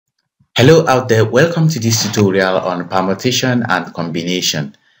Hello out there, welcome to this tutorial on permutation and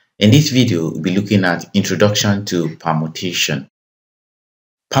combination. In this video, we'll be looking at introduction to permutation.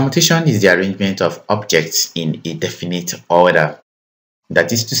 Permutation is the arrangement of objects in a definite order.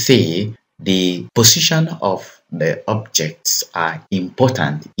 That is to say, the position of the objects are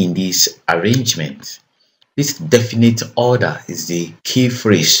important in this arrangement. This definite order is the key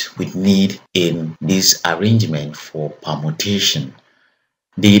phrase we need in this arrangement for permutation.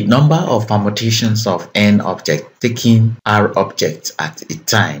 The number of permutations of n objects taking r objects at a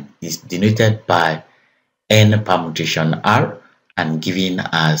time is denoted by n permutation r and given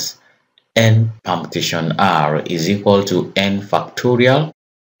as n permutation r is equal to n factorial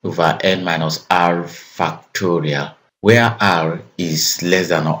over n minus r factorial, where r is less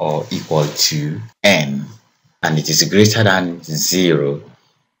than or equal to n and it is greater than 0.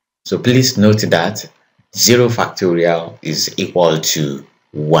 So please note that 0 factorial is equal to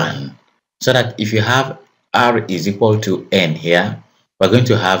 1, so that if you have r is equal to n here, we're going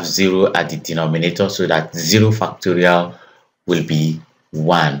to have 0 at the denominator, so that 0 factorial will be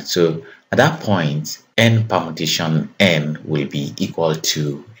 1. So at that point, n permutation n will be equal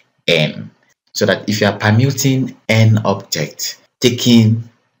to n, so that if you are permuting n objects taking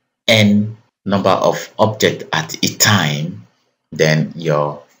n number of objects at a time, then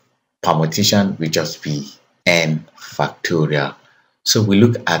your permutation will just be n factorial. So we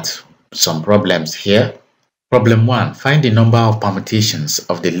look at some problems here. Problem 1. Find the number of permutations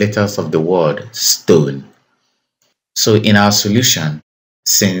of the letters of the word stone. So in our solution,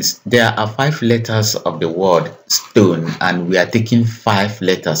 since there are 5 letters of the word stone and we are taking 5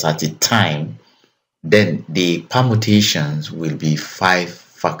 letters at a time, then the permutations will be 5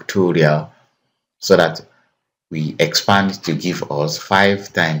 factorial, so that we expand to give us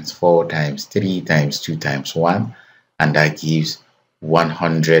 5 times 4 times 3 times 2 times 1, and that gives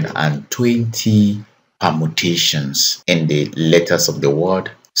 120 permutations in the letters of the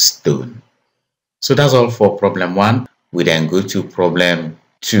word stone. So that's all for problem 1. We then go to problem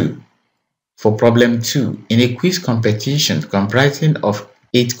 2. For problem 2, in a quiz competition comprising of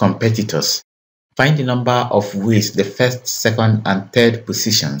 8 competitors, find the number of ways the first, second, and third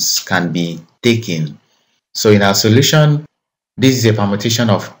positions can be taken. So in our solution, this is a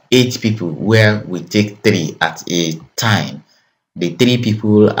permutation of 8 people where we take 3 at a time. The 3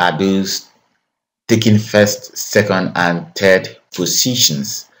 people are those taking first, second, and third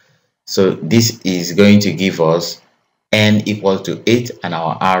positions. So this is going to give us n equal to 8 and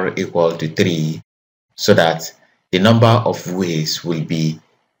our r equal to 3, so that the number of ways will be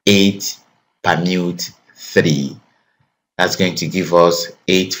 8 permute 3. That's going to give us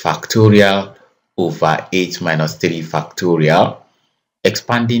 8 factorial over 8 minus 3 factorial.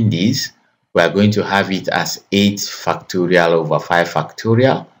 Expanding this, we are going to have it as 8 factorial over 5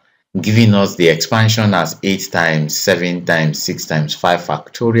 factorial, giving us the expansion as 8 times 7 times 6 times 5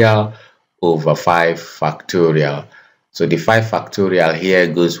 factorial over 5 factorial. So the 5 factorial here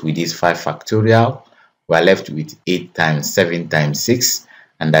goes with this 5 factorial. We are left with 8 times 7 times 6,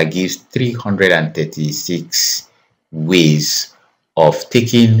 and that gives 336 ways of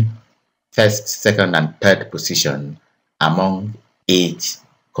taking first, second, and third position among 8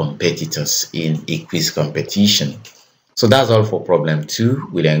 competitors in a quiz competition. So that's all for problem 2.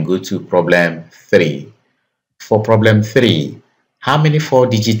 We then go to problem 3. For problem 3, how many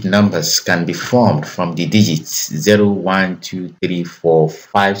 4-digit numbers can be formed from the digits 0, 1, 2, 3, 4,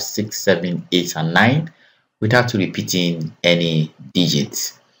 5, 6, 7, 8, and 9 without repeating any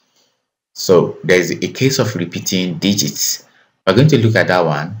digits? So there's a case of repeating digits. We're going to look at that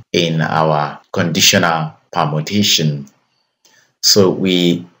one in our conditional permutation. So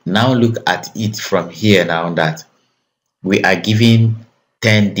we now look at it from here now, that we are given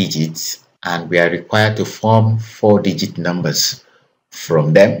 10 digits and we are required to form 4-digit numbers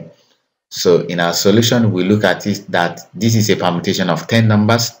from them. So in our solution, we look at it that this is a permutation of 10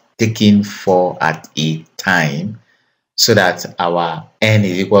 numbers taking 4 at a time, so that our n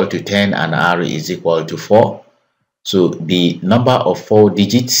is equal to 10 and r is equal to 4. So the number of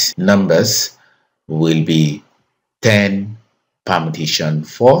 4-digit numbers will be 10 permutation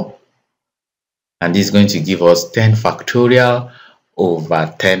 4, and this is going to give us 10 factorial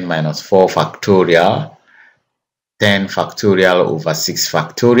over 10 minus 4 factorial, 10 factorial over 6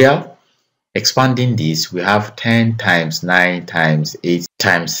 factorial. Expanding this, we have 10 times 9 times 8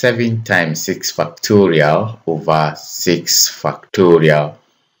 times 7 times 6 factorial over 6 factorial.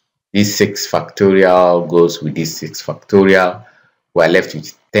 This 6 factorial goes with this 6 factorial. We are left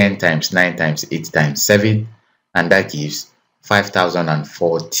with 10 times 9 times 8 times 7, and that gives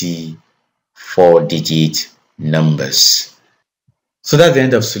 5040 4-digit numbers. So that's the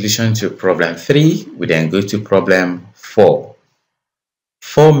end of solution to problem 3. We then go to problem 4.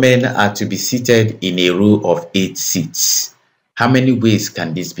 4 men are to be seated in a row of 8 seats. How many ways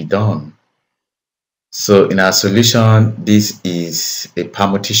can this be done? So in our solution, this is a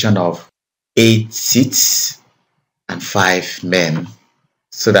permutation of 8 seats and 5 men,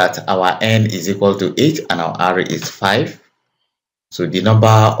 so that our n is equal to 8 and our r is 5. So the number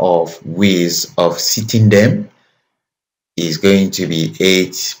of ways of seating them is going to be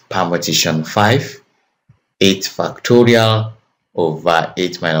 8 permutation 5, 8 factorial over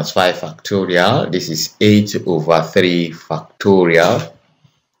 8 minus 5 factorial. This is 8 over 3 factorial.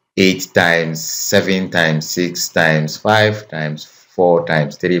 8 times 7 times 6 times 5 times 4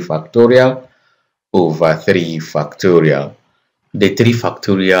 times 3 factorial over 3 factorial. The 3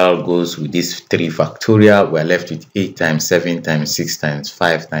 factorial goes with this 3 factorial. We're left with 8 times 7 times 6 times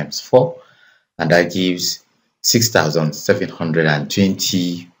 5 times 4, and that gives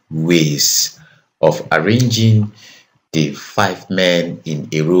 6,720 ways of arranging the 5 men in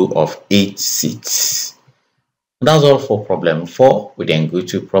a row of 8 seats. That's all for problem 4. We then go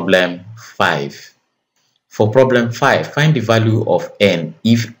to problem 5. For problem 5, find the value of n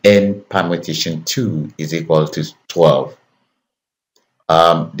if n permutation 2 is equal to 12.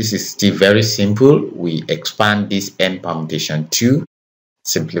 This is still very simple. We expand this n permutation 2,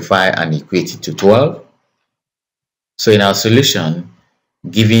 simplify and equate it to 12. So in our solution,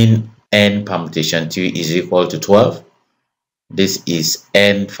 given n permutation 2 is equal to 12, this is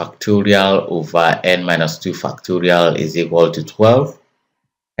n factorial over n minus 2 factorial is equal to 12.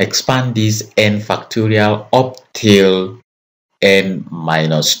 Expand this n factorial up till n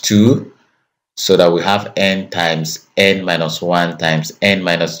minus 2, so that we have n times n minus 1 times n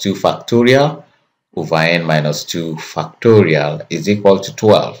minus 2 factorial over n minus 2 factorial is equal to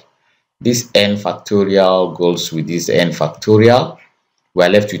 12. This n factorial goes with this n factorial. We are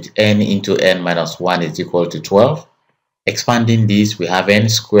left with n into n minus 1 is equal to 12. Expanding this, we have n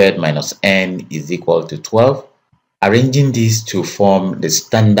squared minus n is equal to 12. Arranging this to form the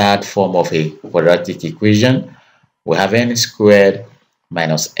standard form of a quadratic equation, we have n squared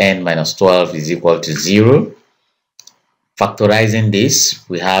minus n minus 12 is equal to 0. Factorizing this,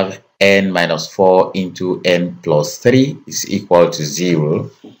 we have n minus 4 into n plus 3 is equal to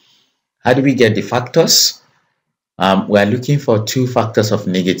 0. How do we get the factors? We are looking for two factors of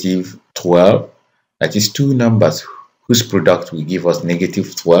negative 12. That is two numbers whose product will give us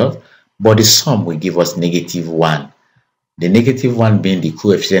negative 12, but the sum will give us negative 1. The negative 1 being the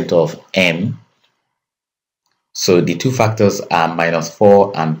coefficient of n. So the two factors are minus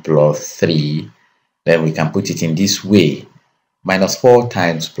 4 and plus 3. Then we can put it in this way. Minus 4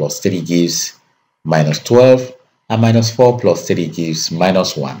 times plus 3 gives minus 12, and minus 4 plus 3 gives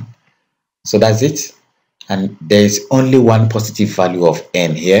minus 1. So that's it. And there is only one positive value of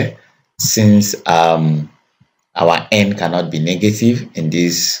n here, since our n cannot be negative in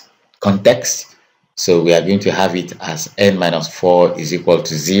this context. So we are going to have it as n minus 4 is equal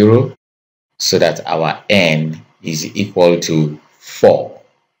to 0, so that our n is equal to 4.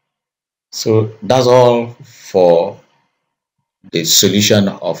 So that's all for the solution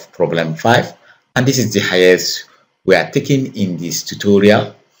of problem 5, and this is the highest we are taking in this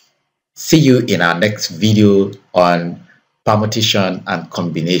tutorial. See you in our next video on permutation and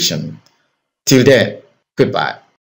combination. Till then, goodbye.